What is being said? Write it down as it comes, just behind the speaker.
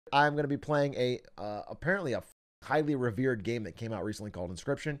I'm going to be playing a, apparently a highly revered game that came out recently called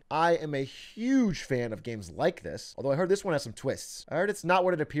Inscryption. I am a huge fan of games like this, although I heard this one has some twists. I heard it's not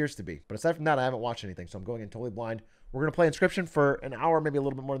what it appears to be, but aside from that, I haven't watched anything, so I'm going in totally blind. We're going to play Inscryption for an hour, maybe a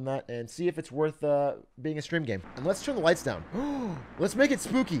little bit more than that, and see if it's worth being a stream game. And let's turn the lights down. Let's make it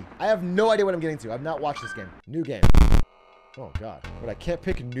spooky. I have no idea what I'm getting to. I've not watched this game. New game. Oh, God. But I can't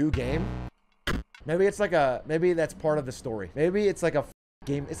pick a new game? Maybe it's like a... Maybe that's part of the story. Maybe it's like a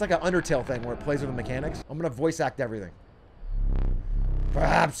game. It's like an Undertale thing where it plays with the mechanics. I'm going to voice act everything.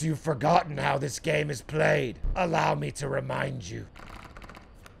 Perhaps you've forgotten how this game is played. Allow me to remind you.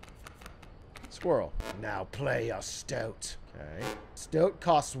 Squirrel. Now play your stoat. Okay. Stoat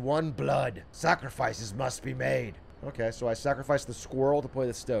costs 1 blood. Sacrifices must be made. Okay, so I sacrifice the squirrel to play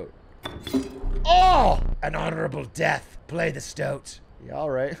the stoat. Oh! An honorable death. Play the stoat. Yeah,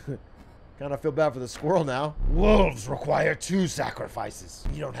 alright. Kind of feel bad for the squirrel now. Wolves require 2 sacrifices.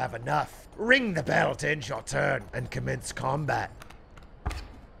 You don't have enough. Ring the bell to end your turn and commence combat.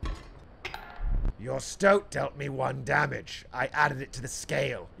 Your stoat dealt me 1 damage. I added it to the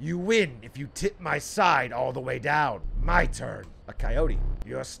scale. You win if you tip my side all the way down. My turn. A coyote.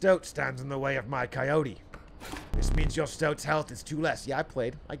 Your stoat stands in the way of my coyote. This means your stoat's health is 2 less. Yeah, I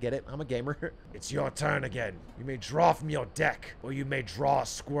played. I get it. I'm a gamer. It's your turn again. You may draw from your deck, or you may draw a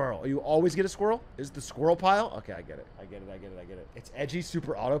squirrel. Oh, you always get a squirrel? Is the squirrel pile? Okay, I get it. I get it. I get it. I get it. It's edgy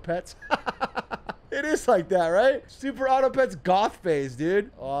super auto pets. It is like that, right? Super auto pets goth phase,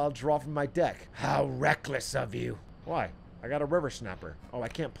 dude. Oh, I'll draw from my deck. How reckless of you. Why? I got a river snapper. Oh, I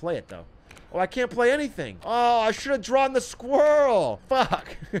can't play it, though. Oh, I can't play anything. Oh, I should have drawn the squirrel.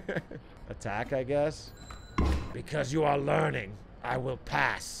 Fuck. Attack, I guess. Because you are learning, I will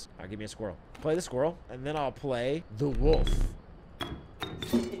pass. All right, give me a squirrel. Play the squirrel, and then I'll play the wolf.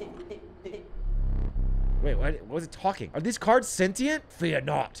 Wait, what was it talking? Are these cards sentient? Fear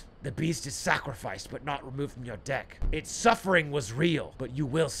not. The beast is sacrificed, but not removed from your deck. Its suffering was real, but you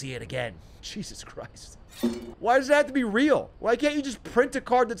will see it again. Jesus Christ. Why does it have to be real? Why can't you just print a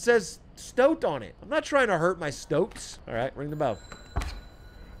card that says stoat on it? I'm not trying to hurt my stoats. All right, ring the bell.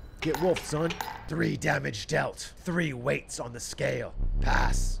 Get wolfed, son. 3 damage dealt. 3 weights on the scale.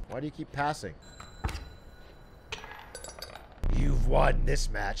 Pass. Why do you keep passing? You've won this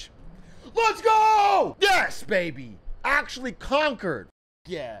match. Let's go! Yes, baby! Actually conquered.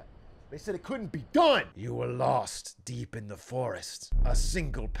 Yeah. They said it couldn't be done. You were lost deep in the forest. A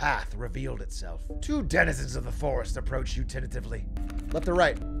single path revealed itself. 2 denizens of the forest approach you tentatively. Left or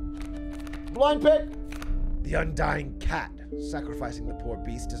right? Blind pick! The undying cat. Sacrificing the poor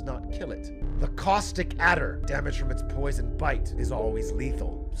beast does not kill it. The caustic adder, damage from its poison bite, is always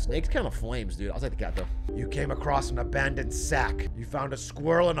lethal. Snake's kind of flames, dude. I'll take the cat, though. You came across an abandoned sack. You found a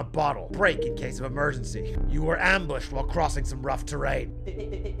squirrel in a bottle. Break in case of emergency. You were ambushed while crossing some rough terrain.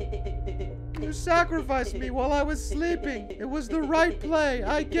 You sacrificed me while I was sleeping. It was the right play.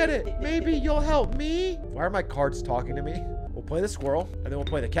 I get it. Maybe you'll help me? Why are my cards talking to me? We'll play the squirrel, and then we'll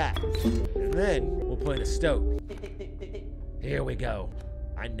play the cat. And then we'll play the stoat. Here we go.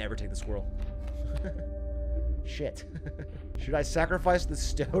 I never take the squirrel. Shit. Should I sacrifice the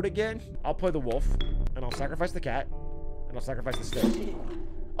stoat again? I'll play the wolf, and I'll sacrifice the cat, and I'll sacrifice the stoat.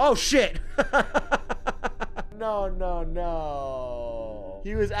 Oh, shit! No, no, no.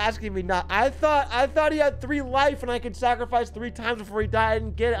 He was asking me not. I thought he had 3 life, and I could sacrifice 3 times before he died. I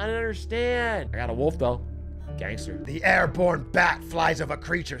didn't get it. I didn't understand. I got a wolf, though. Gangster. The airborne bat flies over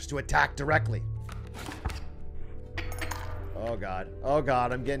creatures to attack directly. Oh, God. Oh,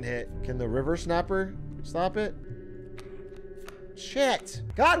 God. I'm getting hit. Can the river snapper stop it? Shit.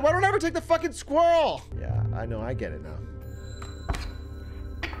 God, why don't I ever take the fucking squirrel? Yeah, I know. I get it now.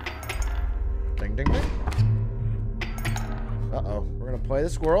 Ding, ding, ding. Uh-oh. We're going to play the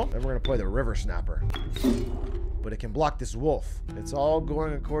squirrel, and we're going to play the river snapper. But it can block this wolf. It's all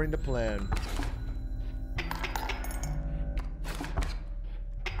going according to plan.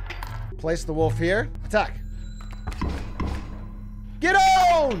 Place the wolf here. Attack. Get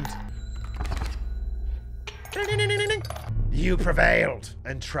owned! You prevailed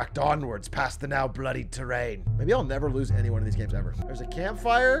and trekked onwards past the now bloodied terrain. Maybe I'll never lose any one of these games ever. There's a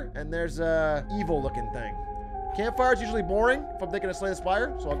campfire and there's a evil looking thing. Campfire's usually boring if I'm thinking of Slay the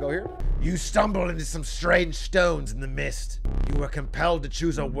Spire, so I'll go here. You stumbled into some strange stones in the mist. You were compelled to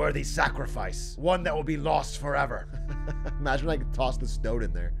choose a worthy sacrifice, one that will be lost forever. Imagine I could toss the stoat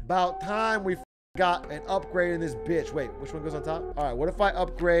in there. About time we got an upgrade in this bitch. Wait, which one goes on top? All right, what if I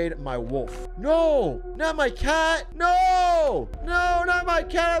upgrade my wolf? No, not my cat. No, no, not my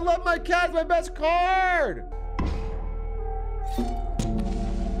cat. I love my cat. It's my best card.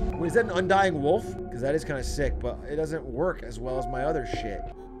 Wait, is that an undying wolf? Because that is kind of sick, but it doesn't work as well as my other shit.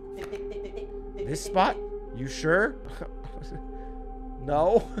 This spot? You sure?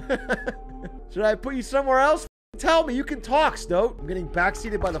 No. Should I put you somewhere else? Tell me, you can talk, Stoat. I'm getting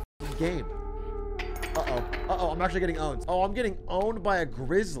backseated by the game. Uh-oh, I'm actually getting owned. Oh, I'm getting owned by a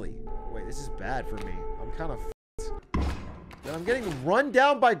grizzly. Wait, this is bad for me. I'm kind of and I'm getting run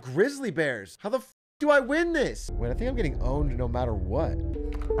down by grizzly bears. How the do I win this? Wait, I think I'm getting owned no matter what.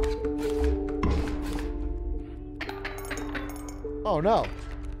 Oh no.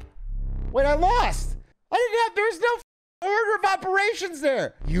 Wait, I lost. There's no order of operations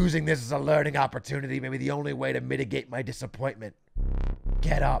there. Using this as a learning opportunity may be the only way to mitigate my disappointment.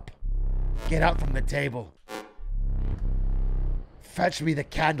 Get up. Get out from the table. Fetch me the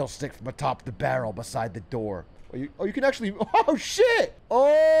candlestick from atop the barrel beside the door. Oh, you can actually, oh shit.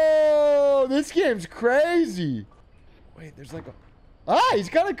 Oh, this game's crazy. Wait, there's like a, he's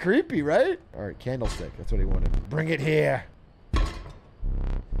kind of creepy, right? All right, candlestick, that's what he wanted. Bring it here.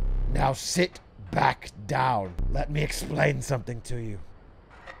 Now sit back down. Let me explain something to you.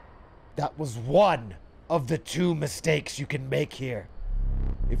 That was one of the 2 mistakes you can make here.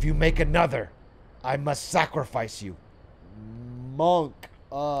 If you make another, I must sacrifice you. Monk,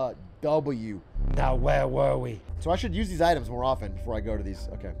 W. Now, where were we? So I should use these items more often before I go to these.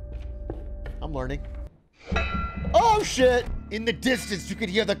 Okay. I'm learning. Oh, shit! In the distance, you could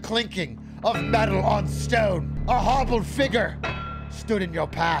hear the clinking of metal on stone. A hobbled figure stood in your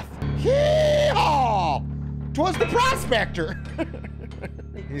path. Hee-haw! 'Twas the Prospector!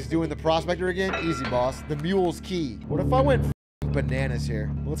 He's doing the Prospector again? Easy, boss. The mule's key. What if I went bananas here?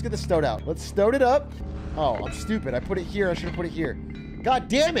 Well, let's get the stoat out. Let's stoat it up. Oh, I'm stupid. I put it here. I should have put it here. God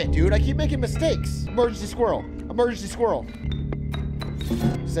damn it, dude. I keep making mistakes. Emergency squirrel. Emergency squirrel.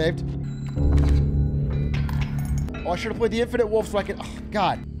 Saved. Oh, I should have played the infinite wolf so I could... Oh,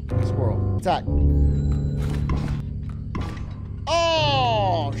 God. Squirrel. Attack.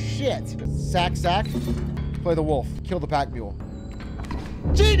 Oh, shit. Sack, sack. Play the wolf. Kill the pack mule.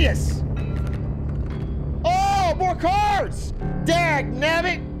 Genius! Oh, more cards!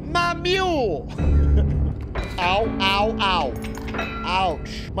 Dagnabbit, my mule! Ow, ow, ow.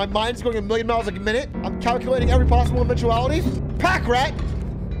 Ouch. My mind's going a million miles a minute. I'm calculating every possible eventuality. Pack rat!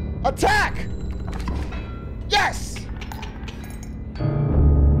 Attack! Yes!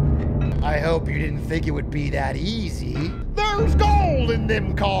 I hope you didn't think it would be that easy. There's gold in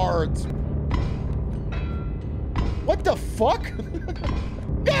them cards! What the fuck?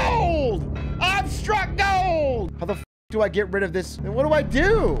 Gold! I've struck gold! How the f do I get rid of this? And what do I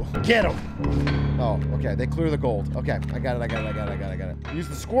do? Get him! Oh, okay, they clear the gold. Okay, I got it. Use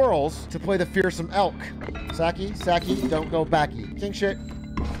the squirrels to play the fearsome elk. Saki, don't go backy. King shit.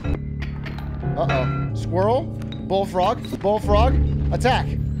 Uh-oh. Squirrel, bullfrog, attack.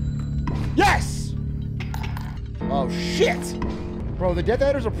 Yes! Oh, shit! Bro, the Death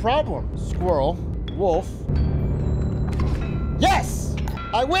Adder's a problem. Squirrel, wolf. Yes!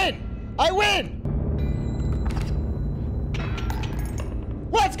 I win! I win!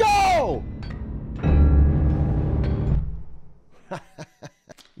 Let's go!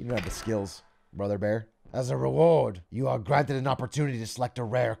 You don't have the skills, brother bear. As a reward, you are granted an opportunity to select a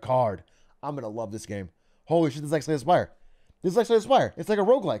rare card. I'm gonna love this game. Holy shit, this is like Slay the Spire. This is like Slay the Spire. It's like a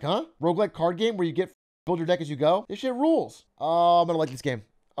roguelike, huh? Roguelike card game where you build your deck as you go. This shit rules. Oh, I'm gonna like this game.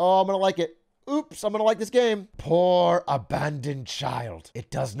 Oh, I'm gonna like it. Oops, I'm gonna like this game. Poor abandoned child. It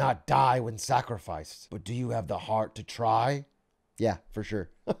does not die when sacrificed. But do you have the heart to try? Yeah, for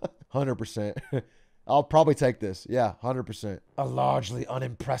sure. 100%. I'll probably take this. Yeah, 100%. A largely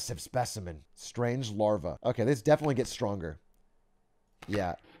unimpressive specimen. Strange larva. Okay, this definitely gets stronger.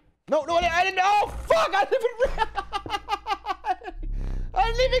 Yeah. No, I didn't. Oh, fuck! I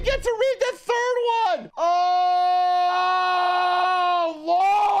didn't even get to read the third one! Oh,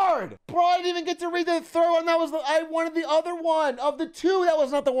 Lord! Bro, I didn't even get to read the third one. That was I wanted the other one. Of the two, that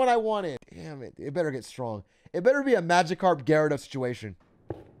was not the one I wanted. Damn it. It better get strong. It better be a Magikarp Gyarados situation.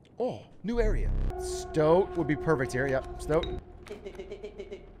 Oh, new area. Stoat would be perfect here. Yep, Stoat.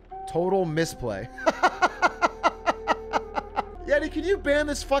 Total misplay. Yeti, can you ban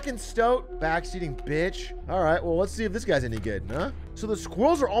this fucking Stoat? Backseating bitch. All right, well, let's see if this guy's any good, huh? So the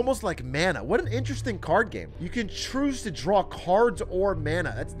squirrels are almost like mana. What an interesting card game. You can choose to draw cards or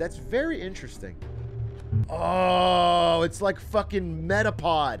mana. That's very interesting. Oh, it's like fucking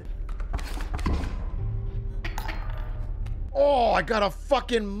Metapod. Oh, I got a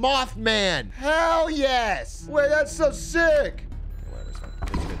fucking Mothman. Hell yes. Wait, that's so sick. Whatever, it's fine.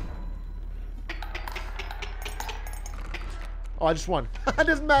 It's good. Oh, I just won. It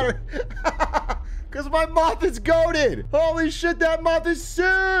doesn't matter. Because my moth is goated. Holy shit, that moth is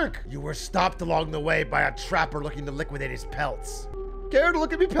sick. You were stopped along the way by a trapper looking to liquidate his pelts. Care to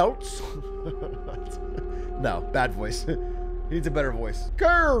look at me pelts? No, bad voice. He needs a better voice.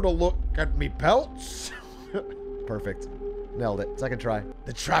 Care to look at me pelts? Perfect. Nailed it. Second try.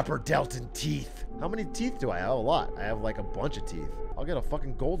 The trapper dealt in teeth. How many teeth do I have? A lot. I have like a bunch of teeth. I'll get a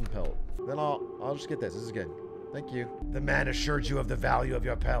fucking golden pelt. Then I'll just get this. This is good. Thank you. The man assured you of the value of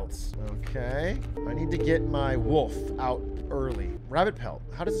your pelts. Okay. I need to get my wolf out early. Rabbit pelt.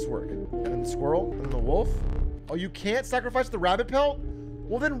 How does this work? And then the squirrel? And then the wolf? Oh, you can't sacrifice the rabbit pelt?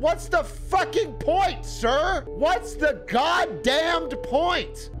 Well, then what's the fucking point, sir? What's the goddamned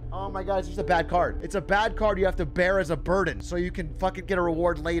point? Oh my God, it's just a bad card. It's a bad card you have to bear as a burden so you can fucking get a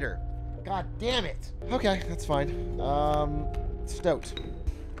reward later. God damn it. Okay, that's fine. Stoked.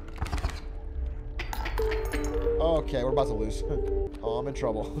 Okay, we're about to lose. Oh, I'm in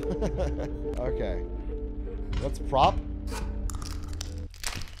trouble. Okay. Let's prop.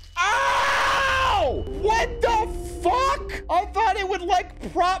 Ow! What the fuck? I thought it would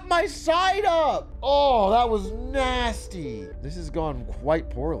like prop my side up. Oh, that was nasty. This has gone quite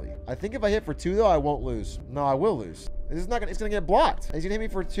poorly. I think if I hit for 2 though, I won't lose. No, I will lose. This is not gonna, it's gonna get blocked. He's gonna hit me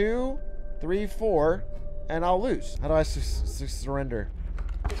for 2, 3, 4, and I'll lose. How do I surrender?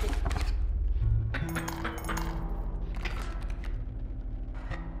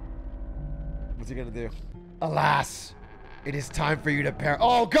 What's he gonna do? Alas, it is time for you to pair.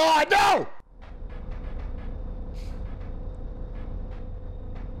 Oh God, no!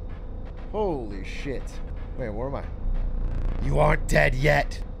 Holy shit. Wait, where am I? You aren't dead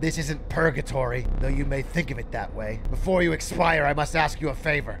yet. This isn't purgatory, though you may think of it that way. Before you expire, I must ask you a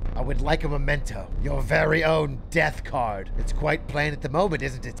favor. I would like a memento. Your very own death card. It's quite plain at the moment,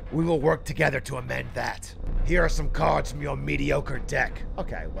 isn't it? We will work together to amend that. Here are some cards from your mediocre deck.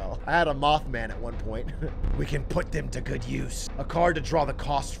 Okay, well, I had a Mothman at one point. We can put them to good use. A card to draw the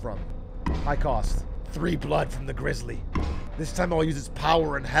cost from. High cost. 3 blood from the Grizzly. This time I'll use its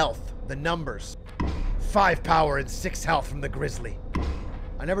power and health. The numbers. 5 power and 6 health from the Grizzly.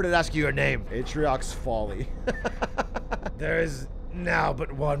 I never did ask you your name. Atrioc's Folly. There is now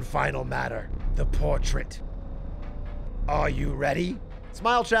but one final matter. The portrait. Are you ready?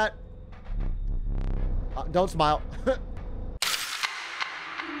 Smile, chat. Don't smile.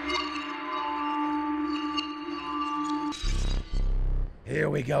 Here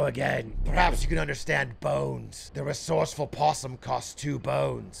we go again. Perhaps you can understand bones. The resourceful possum costs 2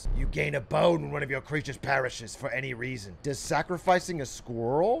 bones. You gain a bone when one of your creatures perishes for any reason. Does sacrificing a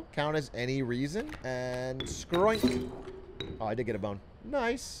squirrel count as any reason? And scroink. Oh, I did get a bone.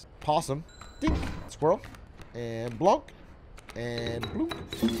 Nice. Possum. Dink. Squirrel. And blonk. And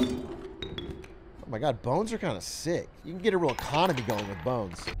bloop. Oh my God, bones are kind of sick. You can get a real economy going with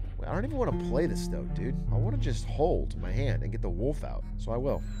bones. Wait, I don't even want to play this though, dude. I want to just hold my hand and get the wolf out. So I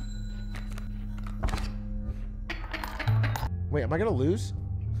will. Wait, am I gonna lose?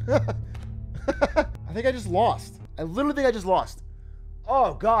 I think I just lost. I literally think I just lost.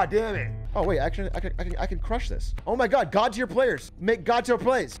 Oh God damn it. Oh wait, actually I can crush this. Oh my God, God tier players. Make God tier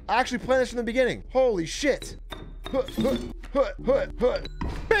plays. I actually planned this from the beginning. Holy shit. Bing,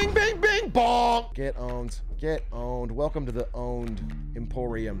 bing, bing, bonk. Get owned. Get owned. Welcome to the owned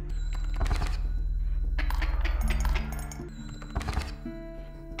Emporium.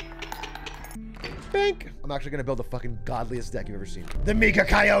 Bink. I'm actually gonna build the fucking godliest deck you've ever seen. The Meager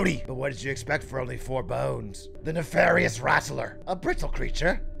Coyote. But what did you expect for only 4 bones? The Nefarious Rattler. A brittle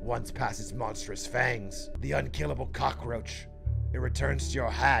creature. Once past its monstrous fangs. The unkillable cockroach. It returns to your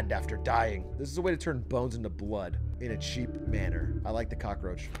hand after dying. This is a way to turn bones into blood in a cheap manner. I like the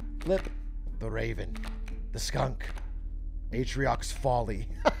cockroach. Flip. The Raven. The Skunk. Atrioc's Folly.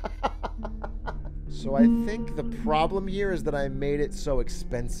 So I think the problem here is that I made it so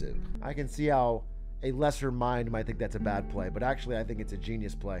expensive. I can see how a lesser mind might think that's a bad play, but actually I think it's a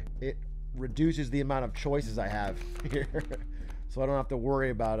genius play. It reduces the amount of choices I have here. So I don't have to worry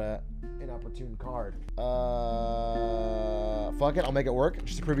about an inopportune card. Fuck it, I'll make it work,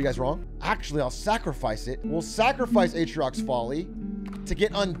 just to prove you guys wrong. Actually, I'll sacrifice it. We'll sacrifice Atrioc's Folly to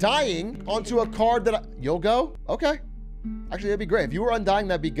get Undying onto a card that you'll go? Okay. Actually, that'd be great. If you were Undying,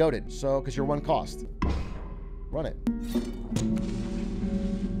 that'd be goated. So, because you're 1 cost. Run it.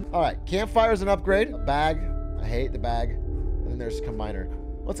 All right, Campfire's an upgrade. A bag. I hate the bag. And then there's Combiner.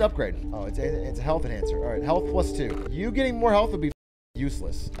 Let's upgrade. Oh, it's a health enhancer. All right, health +2. You getting more health would be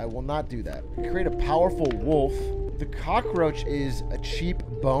useless. I will not do that. Create a powerful wolf. The cockroach is a cheap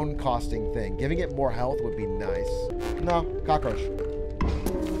bone costing thing. Giving it more health would be nice. No, cockroach.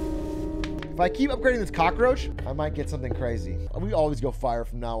 If I keep upgrading this cockroach, I might get something crazy. We always go fire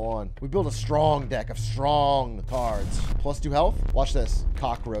from now on. We build a strong deck of strong cards. +2 health. Watch this.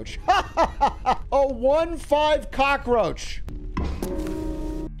 Cockroach. A 1/5 cockroach.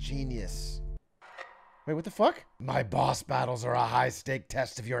 Wait, what the fuck? My boss battles are a high-stake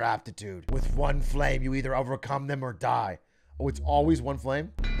test of your aptitude. With one flame, you either overcome them or die. Oh, it's always one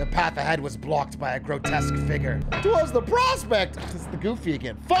flame? The path ahead was blocked by a grotesque figure. Twas the Prospector! This is the Goofy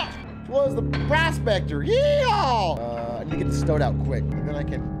again. Fuck! Twas the Prospector. Yeehaw! I need to get the Stoat out quick, and then I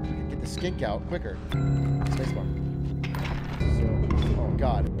can get the Skink out quicker. Spacebar. So, oh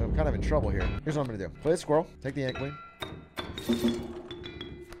god, I'm kind of in trouble here. Here's what I'm gonna do. Play the squirrel, take the Inkling.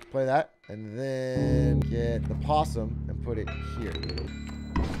 Play that, and then get the possum and put it here.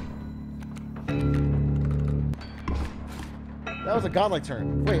 That was a godlike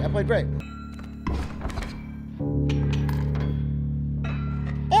turn. Wait, I played great.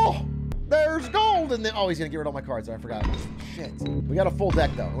 Oh! There's gold in there. Oh, he's gonna get rid of all my cards. I forgot. Shit. We got a full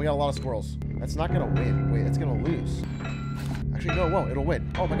deck, though. We got a lot of squirrels. That's not gonna win. Wait, it's gonna lose. Actually, no, it won't. It'll win.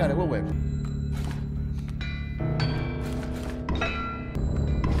 Oh my god, it will win.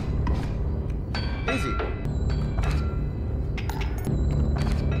 Easy.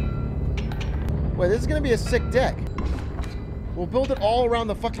 Wait, this is gonna be a sick deck. We'll build it all around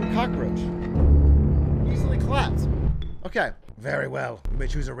the fucking cockroach. Easily collapsed. Okay. Very well. You may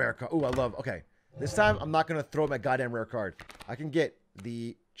choose a rare card. Ooh, I love... Okay. This time, I'm not gonna throw my goddamn rare card. I can get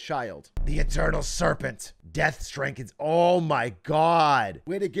the child. The Eternal Serpent. Death strengthens... Oh my god.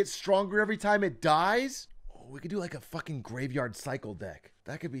 Wait, it gets stronger every time it dies? Oh, we could do like a fucking graveyard cycle deck.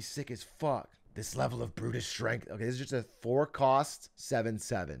 That could be sick as fuck. This level of brutish strength. Okay, this is just a 4-cost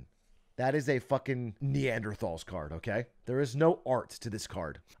 7/7. That is a fucking Neanderthals card, okay? There is no art to this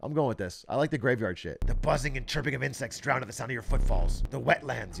card. I'm going with this. I like the graveyard shit. The buzzing and chirping of insects drown at the sound of your footfalls. The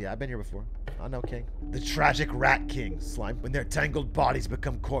wetlands. Yeah, I've been here before. I know, King. The tragic rat king, Slime. When their tangled bodies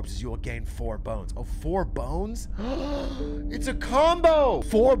become corpses, you will gain 4 bones. Oh, 4 bones? It's a combo!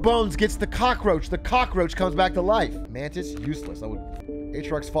 4 bones gets the cockroach. The cockroach comes back to life. Mantis, useless. I would...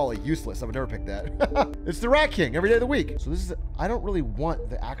 Atrioc's Folly, useless. I would never pick that. It's the Rat King every day of the week. So this is... I don't really want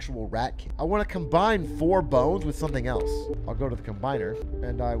the actual Rat King. I want to combine 4 bones with something else. I'll go to the combiner,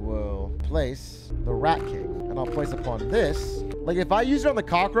 and I will place the Rat King. And I'll place upon this... Like, if I use it on the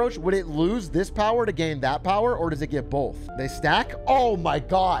cockroach, would it lose this power to gain that power, or does it get both? They stack? Oh my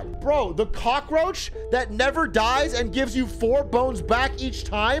god. Bro, the cockroach that never dies and gives you 4 bones back each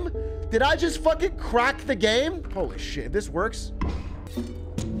time? Did I just fucking crack the game? Holy shit, if this works...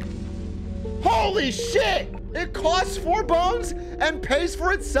 Holy shit! It costs 4 bones and pays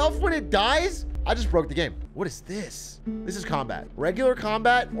for itself when it dies? I just broke the game. What is this? This is combat. Regular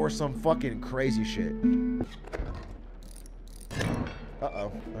combat or some fucking crazy shit?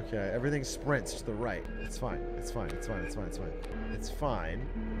 Uh-oh. Okay, everything sprints to the right. It's fine. It's fine. It's fine. It's fine. It's fine. It's fine.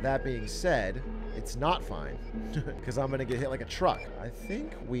 That being said, it's not fine. Because I'm going to get hit like a truck. I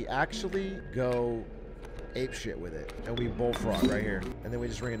think we actually go ape shit with it. And we bullfrog right here. And then we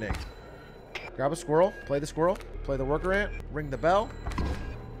just ring a ding. Grab a squirrel. Play the squirrel. Play the worker ant. Ring the bell.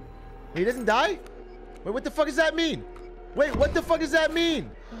 He doesn't die? Wait, what the fuck does that mean? Wait, what the fuck does that mean?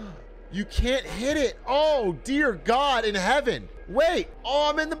 You can't hit it. Oh, dear God in heaven. Wait. Oh,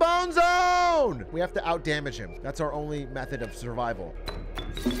 I'm in the bone zone. We have to out-damage him. That's our only method of survival.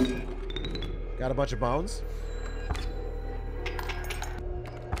 Got a bunch of bones.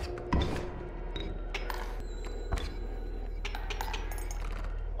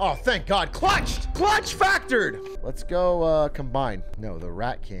 Oh, thank God. Clutched! Clutch factored! Let's go combine. No, the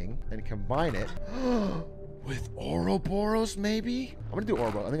Rat King. And combine it. With Ouroboros, maybe? I'm gonna do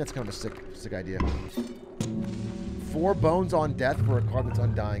Ouroboros. I think that's kind of a sick idea. 4 bones on death for a card that's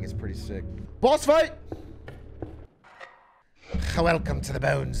undying is pretty sick. Boss fight! Welcome to the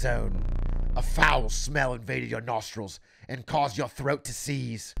Bone Zone. A foul smell invaded your nostrils and caused your throat to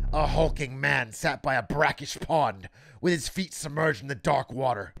seize. A hulking man sat by a brackish pond with his feet submerged in the dark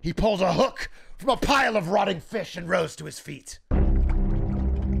water. He pulled a hook from a pile of rotting fish and rose to his feet.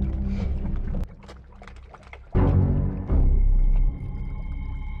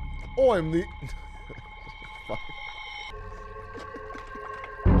 Oh, I'm the... Fuck.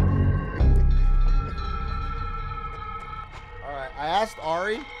 Alright, I asked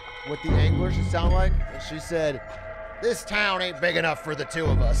Ari what the angler should sound like, and she said, "This town ain't big enough for the 2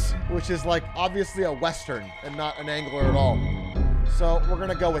 of us," which is like obviously a Western and not an angler at all. So we're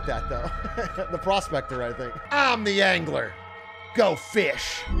gonna go with that though. The Prospector, I think. I'm the angler. Go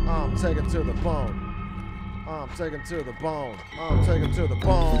fish. I'm taking to the bone. I'm taking to the bone. I'm taking to the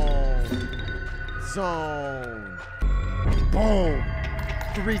bone. Zone. Boom.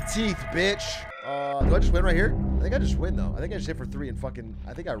 3 teeth, bitch. Do I just win right here? I think I just win, though. I think I just hit for 3 and fucking...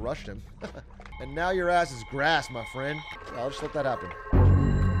 I think I rushed him. And now your ass is grass, my friend. I'll just let that happen.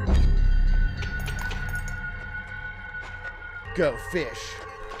 Go fish.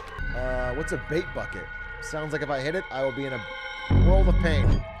 What's a bait bucket? Sounds like if I hit it, I will be in a world of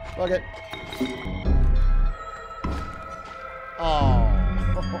pain. Fuck it. Oh.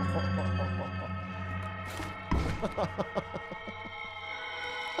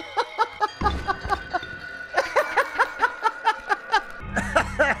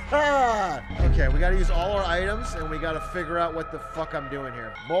 Okay, we gotta use all our items, and we gotta figure out what the fuck I'm doing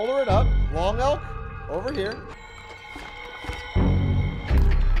here. Boulder it up. Long elk. Over here.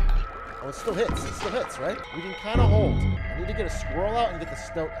 Oh, it still hits. It still hits, right? We can kind of hold. I need to get a squirrel out and get the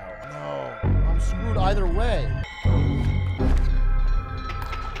stoat out. No. I'm screwed either way.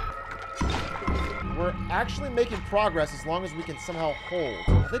 We're actually making progress as long as we can somehow hold.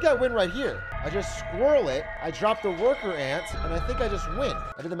 I think I win right here. I just squirrel it, I drop the worker ant, and I think I just win.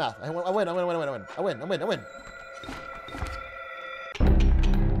 I did the math. I win.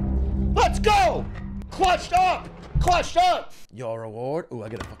 Let's go! Clutched up! Clutched up! Your reward? Ooh, I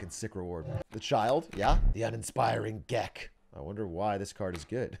get a fucking sick reward. The child, yeah? The uninspiring Gek. I wonder why this card is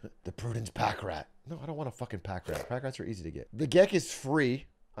good. The Prudence Pack Rat. No, I don't want a fucking Pack Rat. Pack Rats are easy to get. The Gek is free.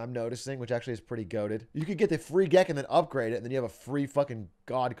 I'm noticing, which actually is pretty goated. You could get the free Gek and then upgrade it, and then you have a free fucking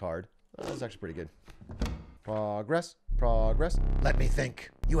god card. Oh, that's actually pretty good. Progress. Progress. Let me think.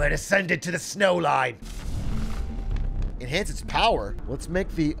 You had ascended to the snow line. Enhance its power. Let's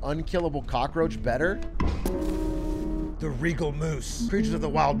make the unkillable cockroach better. The regal moose. Creatures of the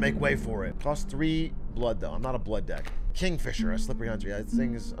wild make way for it. Costs 3 blood, though. I'm not a blood deck. Kingfisher, a slippery hunter. Yeah, this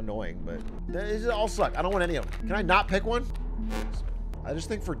thing is annoying, but these all suck. I don't want any of them. Can I not pick one? I just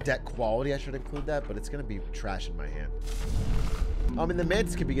think for deck quality, I should include that, but it's going to be trash in my hand. I mean, the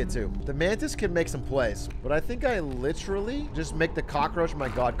mantis could be good too. The mantis can make some plays, but I think I literally just make the cockroach my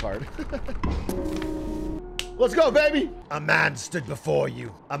god card. Let's go, baby! A man stood before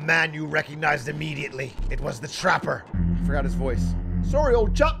you. A man you recognized immediately. It was the trapper. I forgot his voice. Sorry,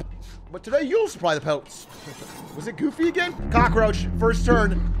 old chap, but today you'll supply the pelts. Was it Goofy again? Cockroach, first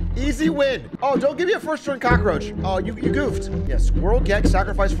turn. Easy win. Oh, don't give me a first turn cockroach. Oh, you goofed. Yeah, squirrel, Gek,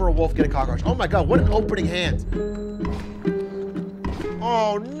 sacrifice for a wolf, get a cockroach. Oh my god, what an opening hand.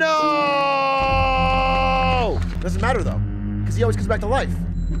 Oh no! Doesn't matter though, because he always comes back to life.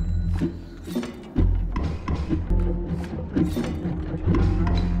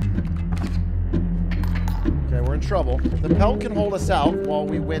 Okay, we're in trouble. The pelt can hold us out while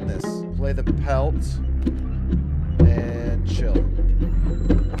we win this. Play the pelt and chill.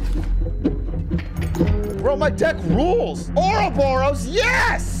 Bro, my deck rules! Ouroboros,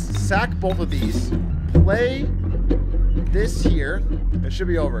 yes! Sack both of these. Play this here. It should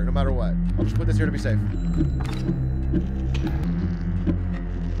be over, no matter what. I'll just put this here to be safe.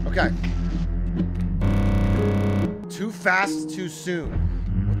 Okay. Too fast, too soon.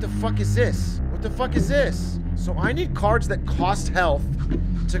 What the fuck is this? What the fuck is this? So I need cards that cost health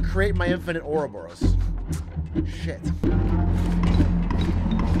to create my infinite Ouroboros. Shit.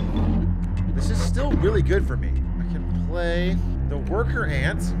 This is still really good for me. I can play the worker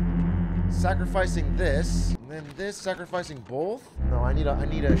ant, sacrificing this, and then this, sacrificing both. No, I need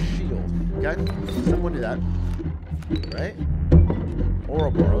a shield. Okay, someone do that. Right?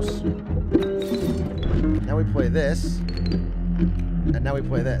 Ouroboros. Now we play this, and now we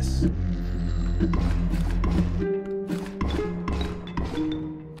play this.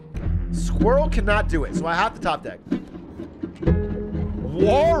 Squirrel cannot do it, so I have to top deck.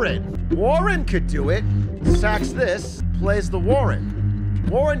 Warren could do it. Sacks this, plays the Warren.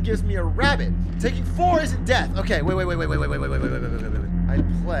 Warren gives me a rabbit. Taking 4 isn't death. Okay, wait. I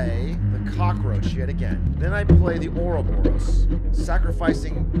play the cockroach yet again. Then I play the Ouroboros,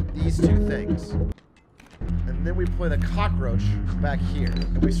 sacrificing these 2 things. And then we play the cockroach back here,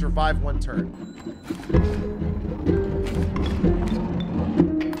 and we survive 1 turn.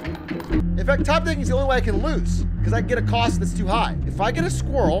 In fact, top decking is the only way I can lose, because I can get a cost that's too high. If I get a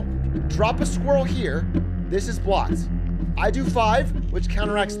squirrel, drop a squirrel here, this is blocked. I do 5, which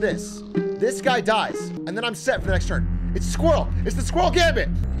counteracts this. This guy dies, and then I'm set for the next turn. It's a squirrel. It's the squirrel gambit.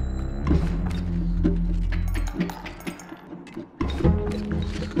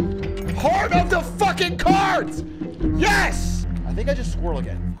 Heart of the fucking cards! Yes! I think I just squirrel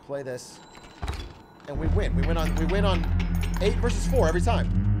again. Play this, and we win. We win on 8 versus 4 every time.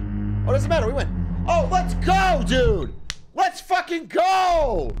 Oh, doesn't matter, we win. Oh, let's go, dude! Let's fucking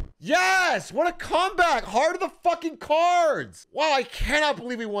go! Yes! What a comeback! Heart of the fucking cards! Wow, I cannot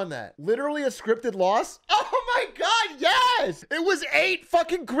believe we won that. Literally a scripted loss? Oh my god, yes! It was 8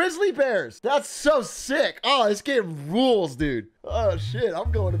 fucking grizzly bears! That's so sick. Oh, this game rules, dude. Oh shit,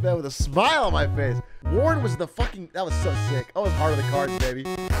 I'm going to bed with a smile on my face. Warren was the fucking... That was so sick. That was Heart of the Cards, baby.